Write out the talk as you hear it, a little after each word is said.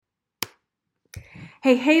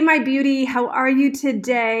Hey, my beauty, how are you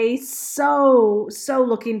today? So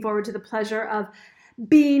looking forward to the pleasure of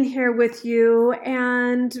being here with you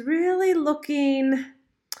and really looking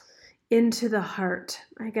into the heart.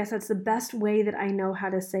 I guess that's the best way that I know how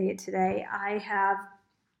to say it today. I have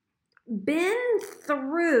been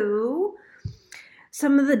through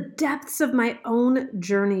some of the depths of my own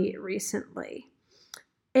journey recently.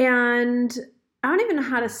 And I don't even know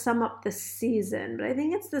how to sum up the season, but I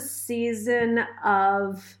think it's the season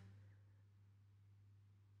of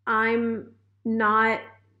I'm not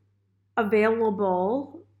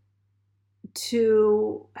available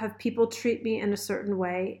to have people treat me in a certain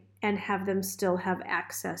way and have them still have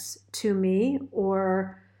access to me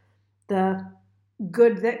or the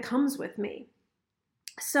good that comes with me.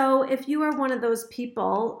 So if you are one of those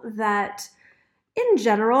people that in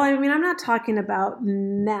general, I mean, I'm not talking about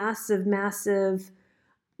massive,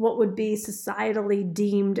 what would be societally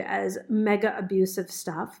deemed as mega abusive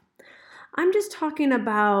stuff. I'm just talking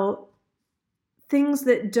about things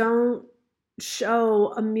that don't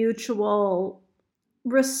show a mutual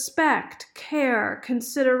respect, care,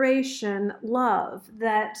 consideration, love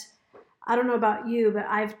that I don't know about you, but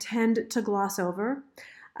I've tend to gloss over.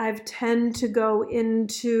 I've tend to go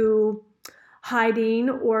into hiding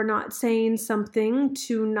or not saying something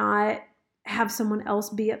to not have someone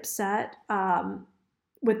else be upset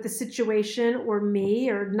with the situation or me,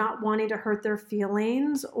 or not wanting to hurt their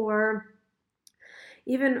feelings, or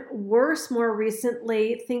even worse, more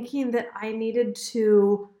recently, thinking that I needed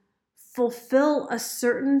to fulfill a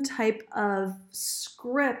certain type of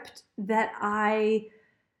script that I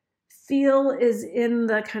feel is in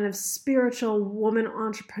the kind of spiritual woman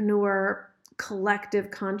entrepreneur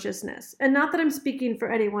collective consciousness. And not that I'm speaking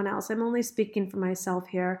for anyone else, I'm only speaking for myself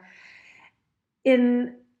here.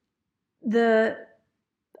 In the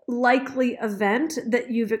likely event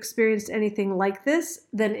that you've experienced anything like this,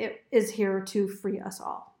 then it is here to free us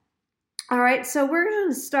all. All right, so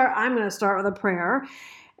I'm going to start with a prayer,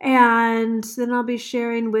 and then I'll be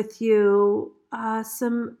sharing with you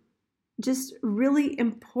some just really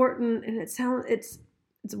important, and it's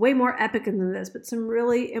way more epic than this, but some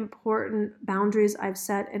really important boundaries I've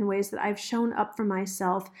set in ways that I've shown up for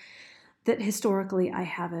myself that historically I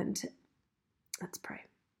haven't. Let's pray.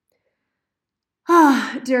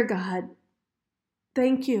 Dear God,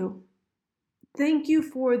 thank you. Thank you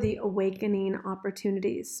for the awakening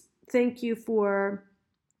opportunities. Thank you for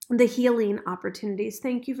the healing opportunities.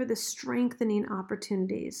 Thank you for the strengthening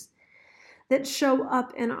opportunities that show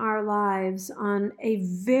up in our lives on a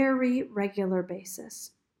very regular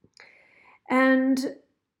basis. And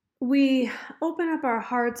we open up our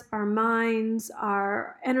hearts, our minds,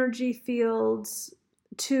 our energy fields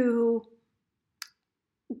to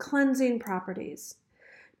cleansing properties,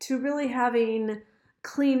 to really having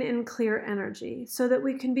clean and clear energy so that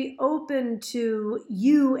we can be open to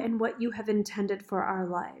you and what you have intended for our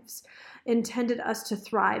lives, intended us to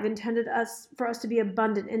thrive, intended for us to be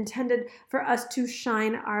abundant, intended for us to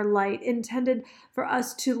shine our light, intended for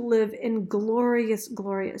us to live in glorious,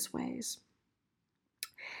 glorious ways.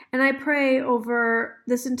 And I pray over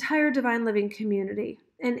this entire Divine Living community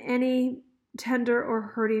and any tender or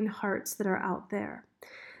hurting hearts that are out there,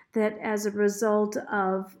 that as a result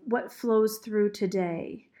of what flows through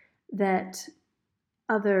today, that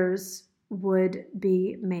others would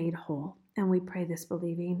be made whole. And we pray this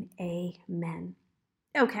believing, amen.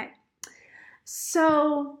 Okay,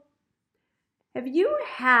 so have you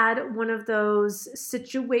had one of those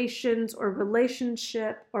situations or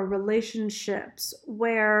relationships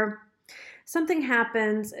where something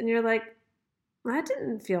happens and you're like, that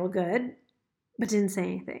didn't feel good, but didn't say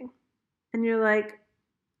anything? And you're like,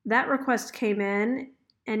 that request came in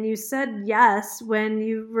and you said yes when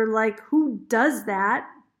you were like, who does that?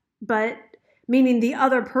 But meaning the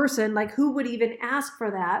other person, like who would even ask for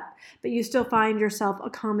that? But you still find yourself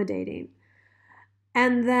accommodating.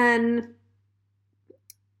 And then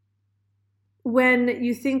when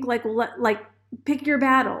you think like pick your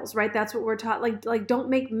battles, right? That's what we're taught. Like don't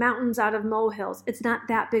make mountains out of molehills. It's not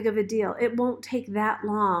that big of a deal. It won't take that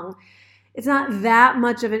long. It's not that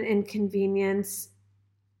much of an inconvenience.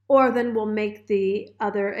 Or then we'll make the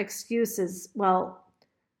other excuses. Well,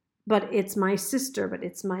 but it's my sister, but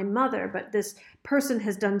it's my mother, but this person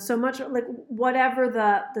has done so much, like whatever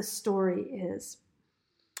the story is.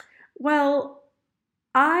 Well,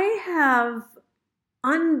 I have,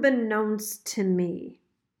 unbeknownst to me,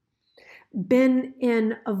 been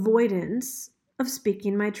in avoidance of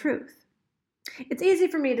speaking my truth. It's easy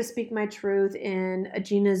for me to speak my truth in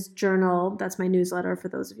Agina's journal. That's my newsletter for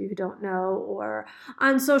those of you who don't know, or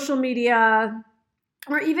on social media,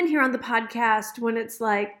 or even here on the podcast when it's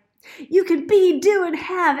like, You can be, do, and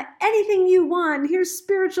have anything you want. Here's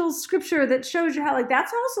spiritual scripture that shows you how, like,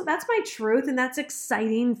 that's my truth, and that's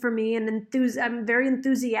exciting for me, and I'm very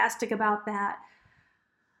enthusiastic about that.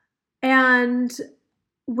 And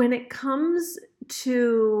when it comes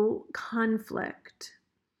to conflict,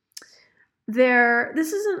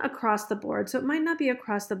 this isn't across the board, so it might not be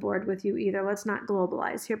across the board with you either. Let's not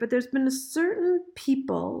globalize here, but there's been a certain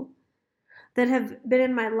people that have been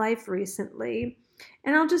in my life recently,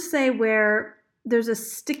 and I'll just say where there's a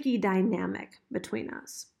sticky dynamic between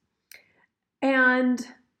us. And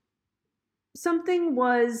something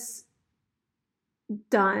was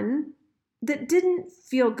done that didn't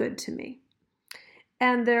feel good to me.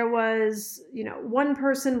 And there was, one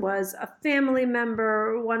person was a family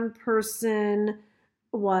member, one person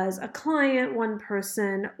was a client, one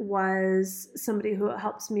person was somebody who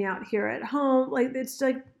helps me out here at home. Like, it's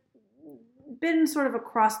like been sort of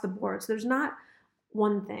across the board. So there's not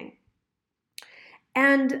one thing.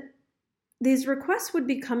 And these requests would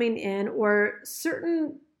be coming in, or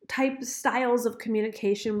certain styles of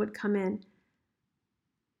communication would come in,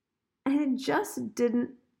 and it just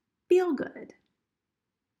didn't feel good.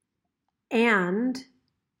 And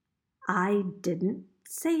I didn't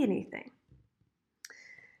say anything.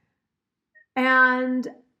 And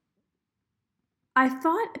I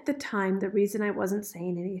thought at the time the reason I wasn't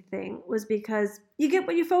saying anything was because you get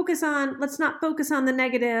what you focus on. Let's not focus on the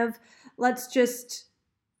negative. Let's just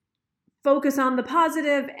focus on the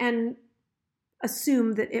positive and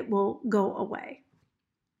assume that it will go away.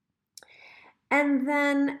 And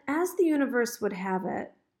then, as the universe would have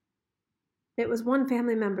it, it was one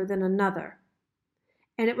family member, then another.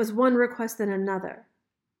 And it was one request, then another.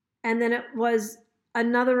 And then it was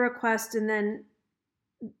another request, and then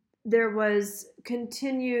there was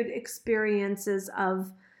continued experiences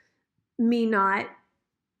of me not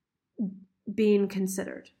being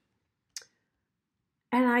considered.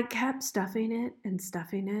 And I kept stuffing it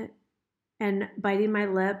and biting my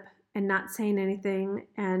lip and not saying anything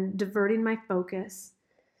and diverting my focus.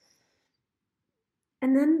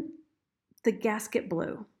 And then the gasket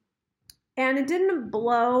blew. And it didn't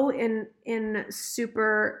blow in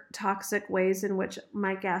super toxic ways in which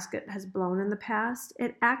my gasket has blown in the past.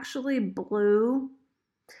 It actually blew,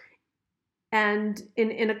 and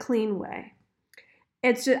in a clean way.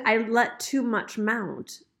 It's just, I let too much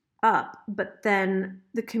mount up, but then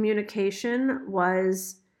the communication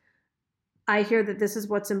was, I hear that this is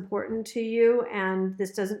what's important to you, and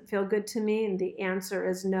this doesn't feel good to me, and the answer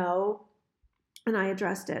is no. And I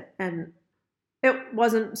addressed it, and it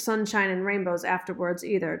wasn't sunshine and rainbows afterwards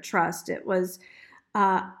either. Trust. It was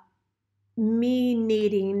me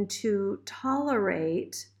needing to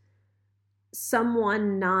tolerate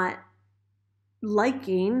someone not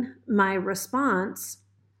liking my response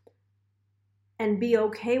and be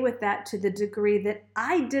okay with that to the degree that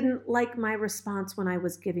I didn't like my response when I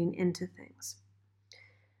was giving into things.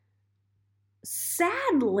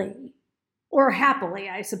 Sadly, or happily,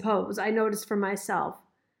 I suppose, I noticed for myself,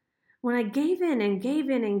 when I gave in and gave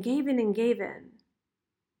in and gave in and gave in,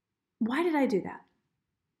 why did I do that?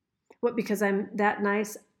 What, because I'm that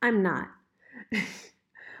nice? I'm not.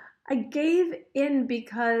 I gave in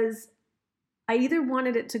because I either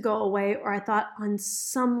wanted it to go away, or I thought on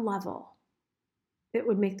some level it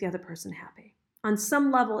would make the other person happy. On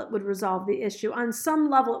some level it would resolve the issue. On some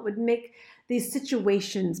level it would make these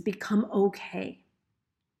situations become okay.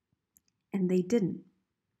 And they didn't.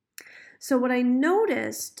 So what I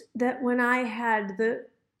noticed, that when I had the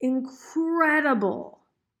incredible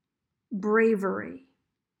bravery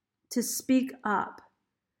to speak up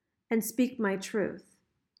and speak my truth,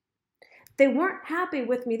 they weren't happy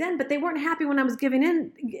with me then, but they weren't happy when I was giving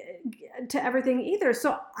in to everything either.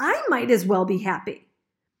 So I might as well be happy.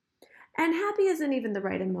 And happy isn't even the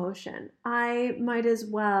right emotion. I might as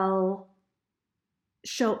well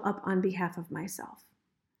show up on behalf of myself.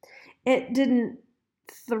 It didn't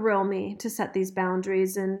thrill me to set these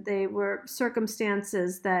boundaries, and they were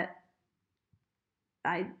circumstances that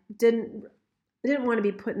I didn't want to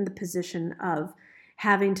be put in the position of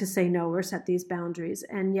having to say no or set these boundaries,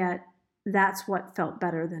 and yet that's what felt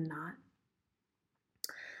better than not.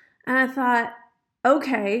 And I thought,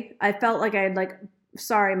 okay, I felt like I had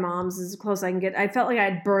sorry moms, this is as close as I can get. I felt like I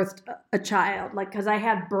had birthed a child, because I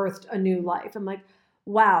had birthed a new life. I'm like,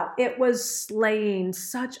 wow, it was slaying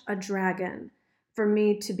such a dragon for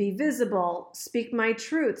me to be visible, speak my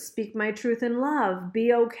truth in love,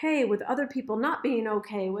 be okay with other people not being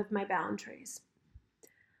okay with my boundaries.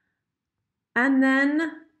 And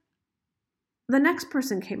then the next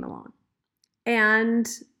person came along, and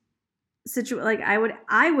like I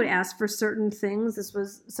would ask for certain things. This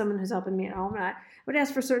was someone who's helping me at home, and I would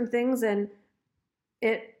ask for certain things, and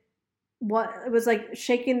it it was like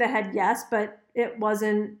shaking the head yes, but it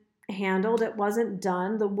wasn't handled, it wasn't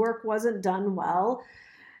done, the work wasn't done well.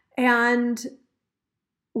 And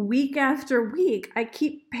week after week, I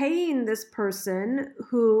keep paying this person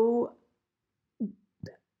who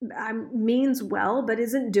means well, but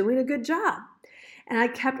isn't doing a good job. And I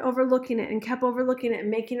kept overlooking it and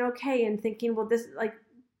making it okay and thinking, well,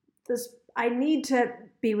 I need to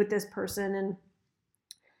be with this person.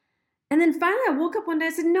 And then finally I woke up one day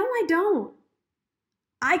and said, no, I don't.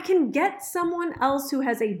 I can get someone else who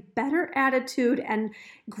has a better attitude and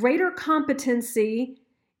greater competency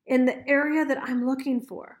in the area that I'm looking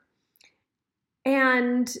for.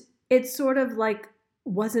 And it's sort of like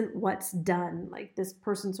wasn't what's done. Like this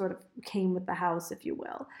person sort of came with the house, if you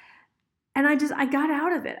will. And I got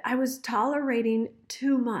out of it. I was tolerating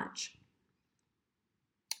too much.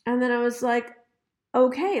 And then I was like,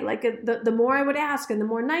 okay, like the more I would ask and the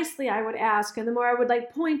more nicely I would ask and the more I would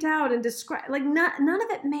like point out and describe, like none of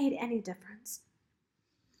it made any difference.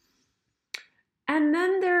 And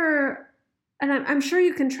then I'm sure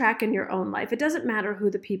you can track in your own life. It doesn't matter who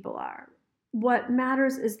the people are. What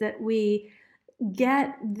matters is that we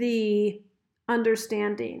get the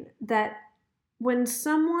understanding that when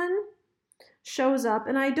someone shows up,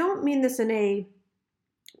 and I don't mean this in a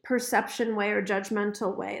perception way or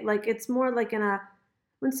judgmental way, like it's more like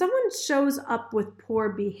when someone shows up with poor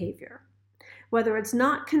behavior, whether it's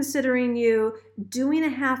not considering you, doing a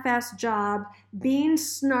half-assed job, being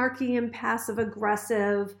snarky and passive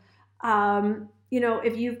aggressive,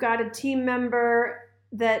 if you've got a team member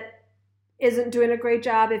that isn't doing a great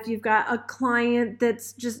job, if you've got a client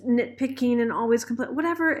that's just nitpicking and always complaining,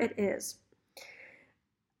 whatever it is.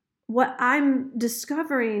 What I'm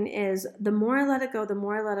discovering is the more I let it go, the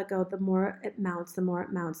more it mounts, the more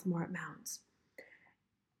it mounts.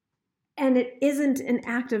 And it isn't an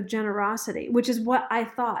act of generosity, which is what I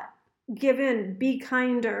thought. Give in, be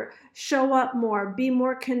kinder, show up more, be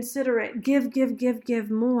more considerate, give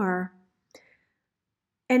more.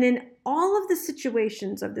 And in all of the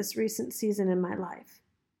situations of this recent season in my life,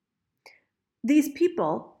 these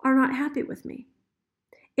people are not happy with me.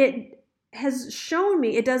 It has shown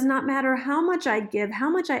me it does not matter how much I give, how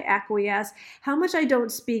much I acquiesce, how much I don't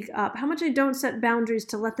speak up, how much I don't set boundaries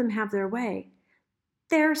to let them have their way.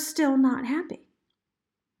 They're still not happy.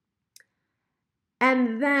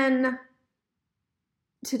 And then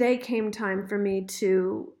today came time for me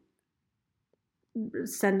to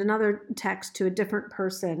send another text to a different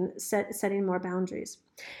person, setting more boundaries.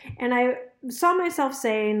 And I saw myself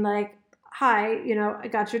saying like, hi, I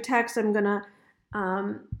got your text. I'm going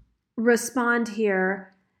to respond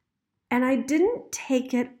here. And I didn't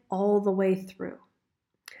take it all the way through.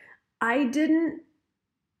 I didn't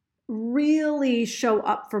really show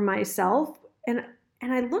up for myself. And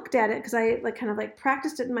I looked at it because I kind of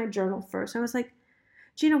practiced it in my journal first. I was like,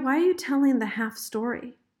 Gina, why are you telling the half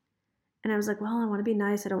story? And I was like, well, I want to be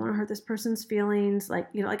nice. I don't want to hurt this person's feelings.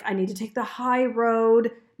 I need to take the high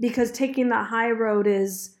road because taking the high road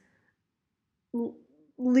is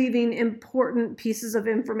leaving important pieces of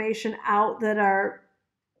information out that are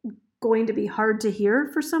going to be hard to hear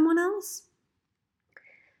for someone else.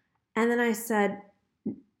 And then I said,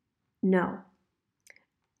 no.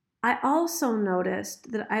 I also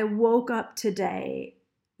noticed that I woke up today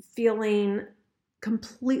feeling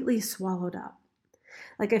completely swallowed up.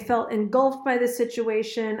 Like I felt engulfed by the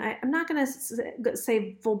situation. I'm not going to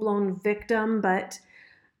say full-blown victim, but,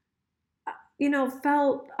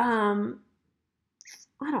 felt,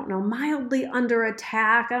 mildly under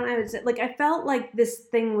attack. I don't know. I felt like this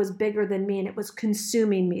thing was bigger than me and it was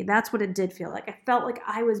consuming me. That's what it did feel like. I felt like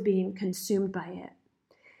I was being consumed by it.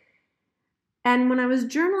 And when I was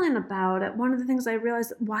journaling about it, one of the things I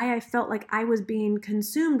realized why I felt like I was being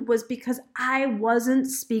consumed was because I wasn't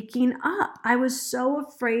speaking up. I was so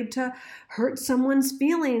afraid to hurt someone's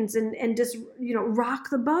feelings and just,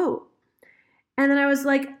 rock the boat. And then I was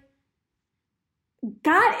like,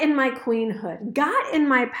 got in my queenhood, got in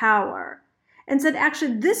my power, and said,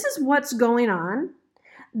 actually, this is what's going on.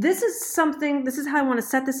 This is how I want to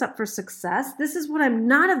set this up for success. This is what I'm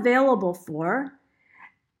not available for.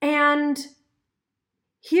 And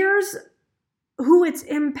here's who it's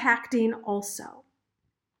impacting also.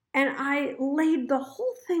 And I laid the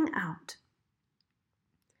whole thing out.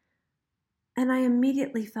 And I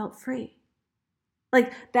immediately felt free.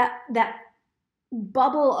 Like that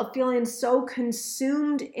bubble of feeling so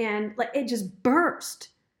consumed and it just burst.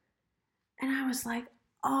 And I was like,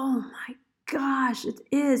 oh my gosh, it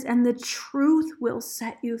is. And the truth will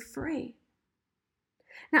set you free.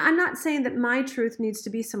 Now, I'm not saying that my truth needs to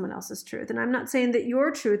be someone else's truth, and I'm not saying that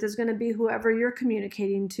your truth is going to be whoever you're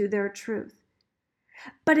communicating to their truth.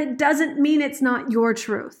 But it doesn't mean it's not your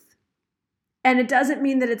truth. And it doesn't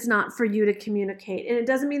mean that it's not for you to communicate. And it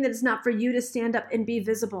doesn't mean that it's not for you to stand up and be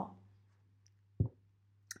visible.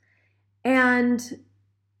 And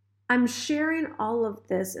I'm sharing all of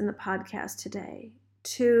this in the podcast today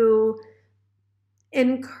to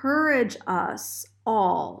encourage us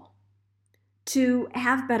all to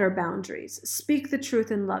have better boundaries, speak the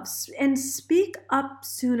truth in love, and speak up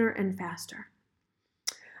sooner and faster.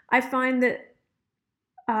 I find that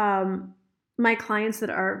my clients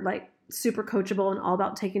that are like super coachable and all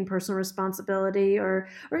about taking personal responsibility, or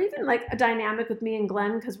even like a dynamic with me and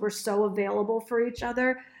Glenn, because we're so available for each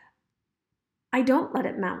other, I don't let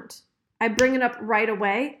it mount. I bring it up right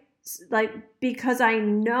away, like, because I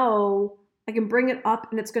know I can bring it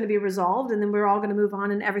up and it's going to be resolved, and then we're all going to move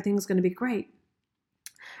on and everything's going to be great.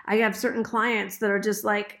 I have certain clients that are just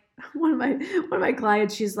like, one of my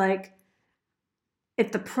clients, she's like,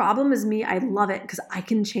 if the problem is me, I love it because I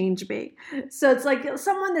can change me. So it's like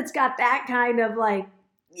someone that's got that kind of like,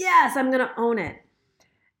 yes, I'm going to own it.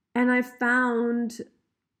 And I found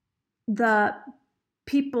the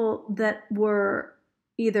people that were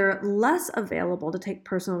either less available to take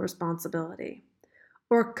personal responsibility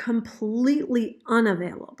or completely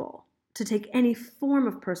unavailable to take any form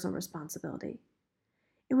of personal responsibility.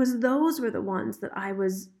 Those were the ones that I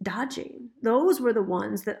was dodging. Those were the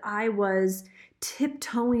ones that I was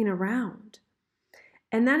tiptoeing around.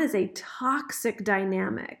 And that is a toxic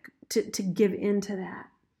dynamic to give into that.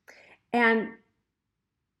 And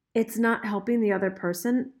it's not helping the other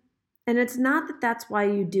person. And it's not that that's why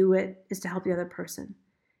you do it, is to help the other person.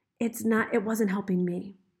 It wasn't helping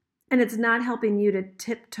me. And it's not helping you to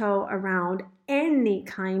tiptoe around any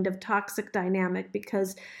kind of toxic dynamic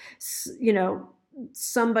because,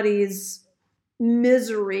 somebody's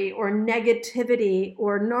misery or negativity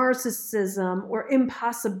or narcissism or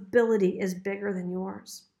impossibility is bigger than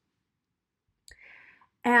yours.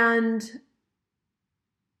 And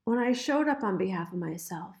when I showed up on behalf of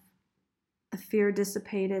myself, the fear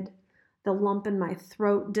dissipated, the lump in my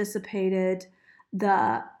throat dissipated,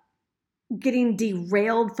 the getting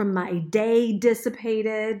derailed from my day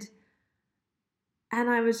dissipated. And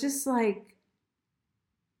I was just like,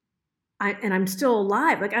 I'm still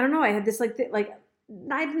alive. Like, I don't know. I had this like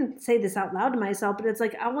I didn't say this out loud to myself, but it's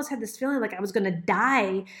like I almost had this feeling like I was going to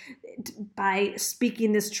die by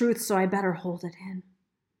speaking this truth, so I better hold it in.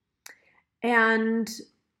 And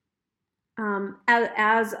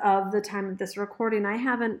as of the time of this recording, I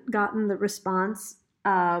haven't gotten the response,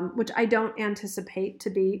 which I don't anticipate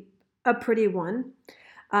to be a pretty one.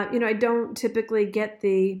 I don't typically get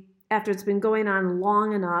after it's been going on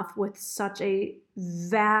long enough with such a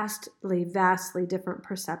vastly different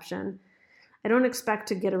perception, I don't expect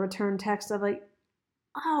to get a return text of like,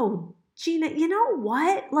 oh, Gina, you know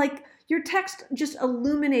what? Like, your text just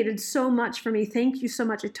illuminated so much for me. Thank you so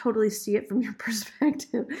much. I totally see it from your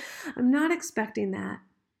perspective. I'm not expecting that.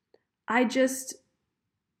 I just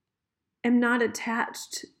am not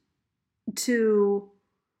attached to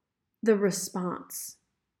the response.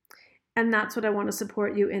 And that's what I want to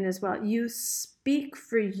support you in as well. You speak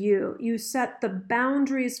for you. You set the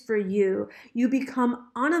boundaries for you. You become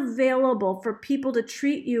unavailable for people to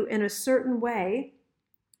treat you in a certain way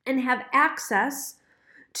and have access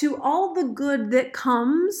to all the good that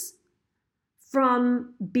comes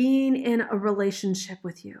from being in a relationship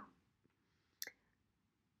with you.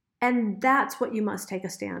 And that's what you must take a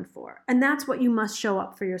stand for. And that's what you must show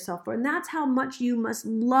up for yourself for. And that's how much you must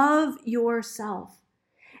love yourself.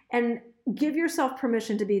 And give yourself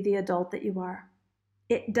permission to be the adult that you are.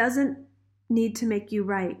 It doesn't need to make you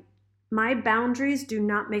right. My boundaries do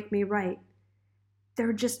not make me right.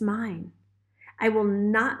 They're just mine. I will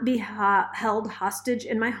not be held hostage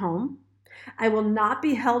in my home. I will not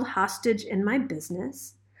be held hostage in my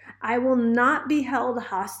business. I will not be held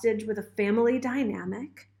hostage with a family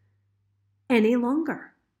dynamic any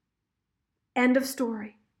longer. End of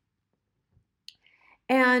story.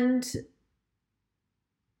 And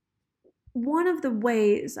one of the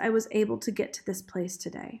ways I was able to get to this place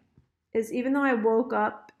today is, even though I woke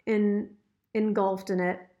up engulfed in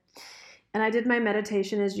it, and I did my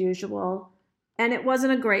meditation as usual, and it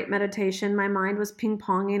wasn't a great meditation. My mind was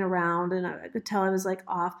ping-ponging around, and I could tell I was like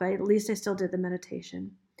off, but at least I still did the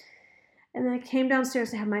meditation. And then I came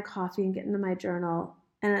downstairs to have my coffee and get into my journal,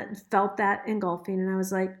 and it felt that engulfing, and I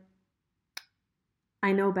was like,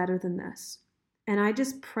 I know better than this. And I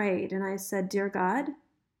just prayed, and I said, Dear God,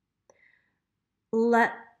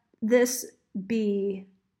 let this be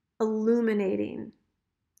illuminating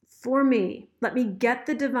for me. Let me get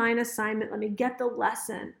the divine assignment. Let me get the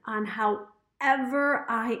lesson on however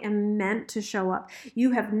I am meant to show up.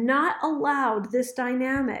 You have not allowed this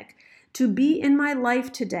dynamic to be in my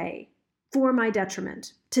life today for my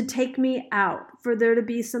detriment, to take me out, for there to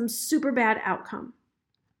be some super bad outcome.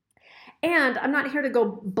 And I'm not here to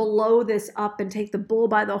go blow this up and take the bull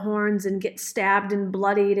by the horns and get stabbed and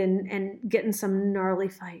bloodied and get in some gnarly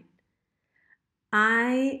fight.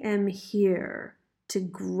 I am here to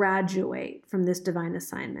graduate from this divine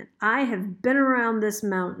assignment. I have been around this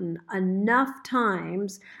mountain enough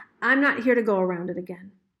times. I'm not here to go around it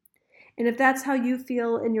again. And if that's how you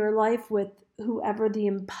feel in your life with whoever the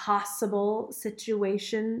impossible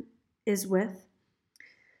situation is with,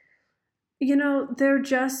 they're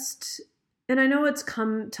just, and I know it's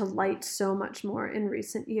come to light so much more in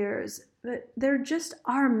recent years, but there just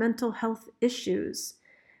are mental health issues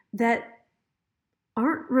that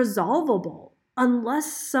aren't resolvable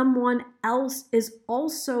unless someone else is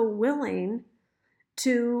also willing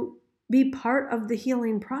to be part of the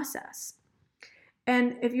healing process.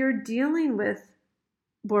 And if you're dealing with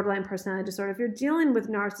borderline personality disorder, if you're dealing with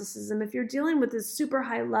narcissism, if you're dealing with this super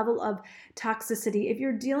high level of toxicity, if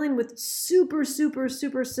you're dealing with super, super,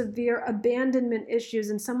 super severe abandonment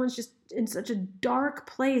issues and someone's just in such a dark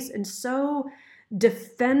place and so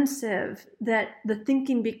defensive that the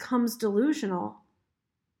thinking becomes delusional,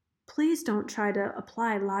 please don't try to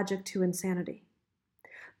apply logic to insanity.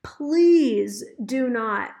 Please do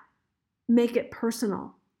not make it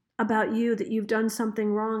personal about you that you've done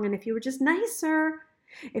something wrong. And if you were just nicer,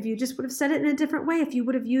 if you just would have said it in a different way, if you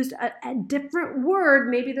would have used a different word,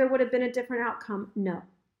 maybe there would have been a different outcome. No.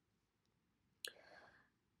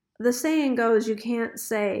 The saying goes, you can't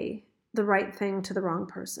say the right thing to the wrong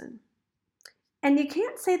person. And you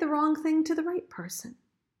can't say the wrong thing to the right person.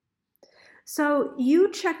 So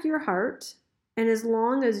you check your heart, and as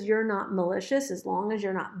long as you're not malicious, as long as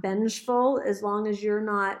you're not vengeful, as long as you're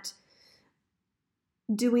not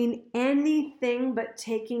doing anything but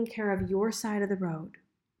taking care of your side of the road,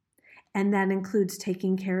 and that includes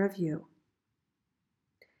taking care of you,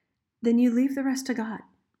 then you leave the rest to God.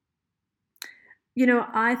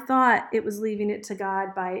 I thought it was leaving it to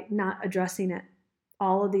God by not addressing it,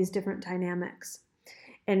 all of these different dynamics.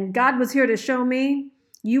 And God was here to show me,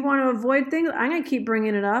 you want to avoid things? I'm going to keep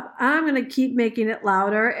bringing it up. I'm going to keep making it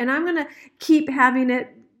louder, and I'm going to keep having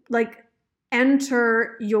it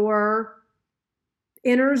enter your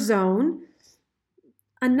inner zone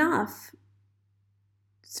enough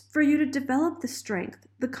for you to develop the strength,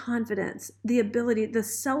 the confidence, the ability, the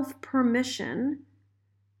self-permission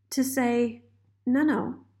to say,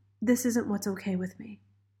 no, this isn't what's okay with me.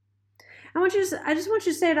 I just want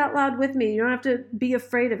you to say it out loud with me. You don't have to be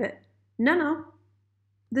afraid of it. No,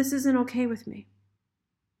 this isn't okay with me.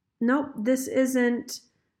 Nope, this isn't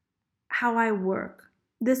how I work.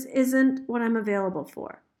 This isn't what I'm available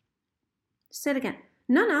for. Say it again.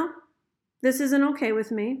 No, this isn't okay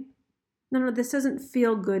with me. No, this doesn't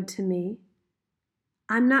feel good to me.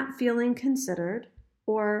 I'm not feeling considered,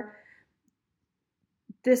 or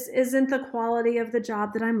this isn't the quality of the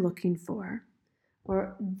job that I'm looking for,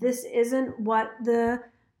 or this isn't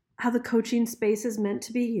how the coaching space is meant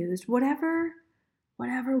to be used. Whatever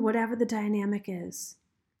the dynamic is,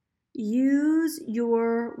 use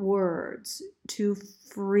your words to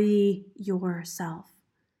free yourself.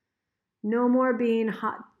 No more being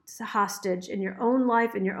hostage in your own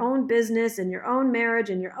life, in your own business, in your own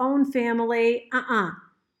marriage, in your own family.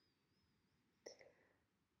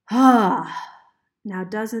 Now,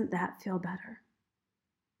 doesn't that feel better?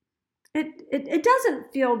 It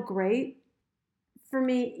doesn't feel great for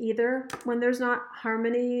me either when there's not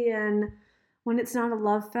harmony and when it's not a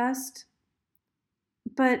love fest.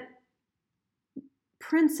 But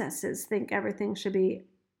princesses think everything should be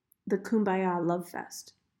the kumbaya love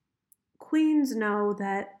fest. Queens know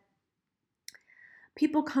that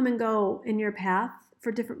people come and go in your path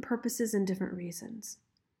for different purposes and different reasons.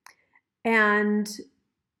 And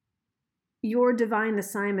your divine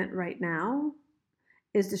assignment right now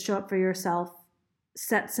is to show up for yourself,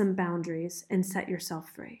 set some boundaries, and set yourself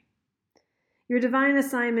free. Your divine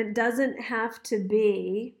assignment doesn't have to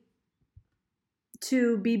be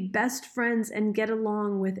best friends and get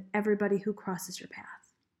along with everybody who crosses your path.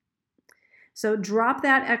 So drop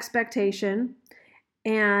that expectation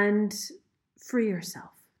and free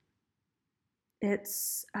yourself.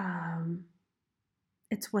 It's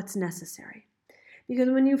what's necessary. Because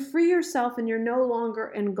when you free yourself and you're no longer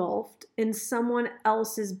engulfed in someone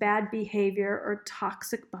else's bad behavior or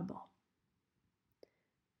toxic bubble,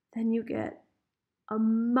 then you get a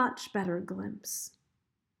much better glimpse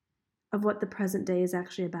of what the present day is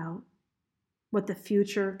actually about. what the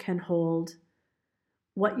future can hold,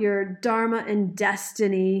 what your dharma and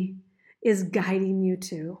destiny is guiding you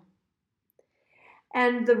to.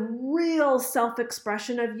 And the real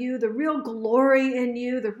self-expression of you, the real glory in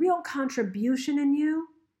you, the real contribution in you,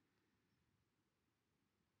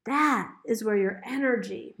 that is where your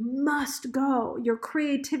energy must go. Your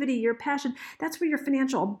creativity, your passion, that's where your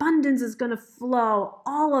financial abundance is going to flow.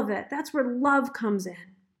 All of it. That's where love comes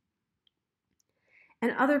in.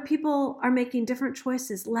 And other people are making different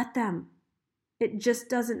choices. Let them. It just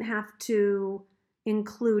doesn't have to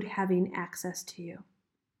include having access to you.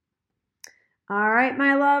 All right,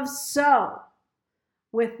 my love. So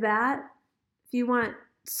with that, if you want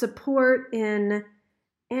support in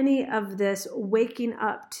any of this, waking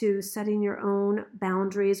up to setting your own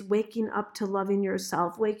boundaries, waking up to loving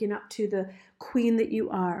yourself, waking up to the queen that you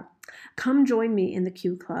are, come join me in the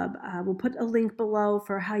Q Club. We'll put a link below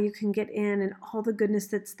for how you can get in and all the goodness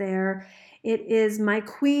that's there. It is my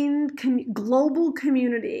queen global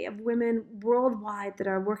community of women worldwide that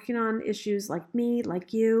are working on issues like me,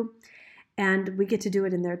 like you. And we get to do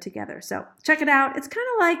it in there together. So check it out. It's kind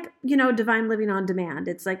of like, Divine Living on Demand.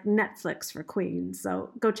 It's like Netflix for queens. So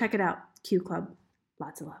go check it out. Q Club.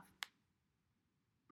 Lots of love.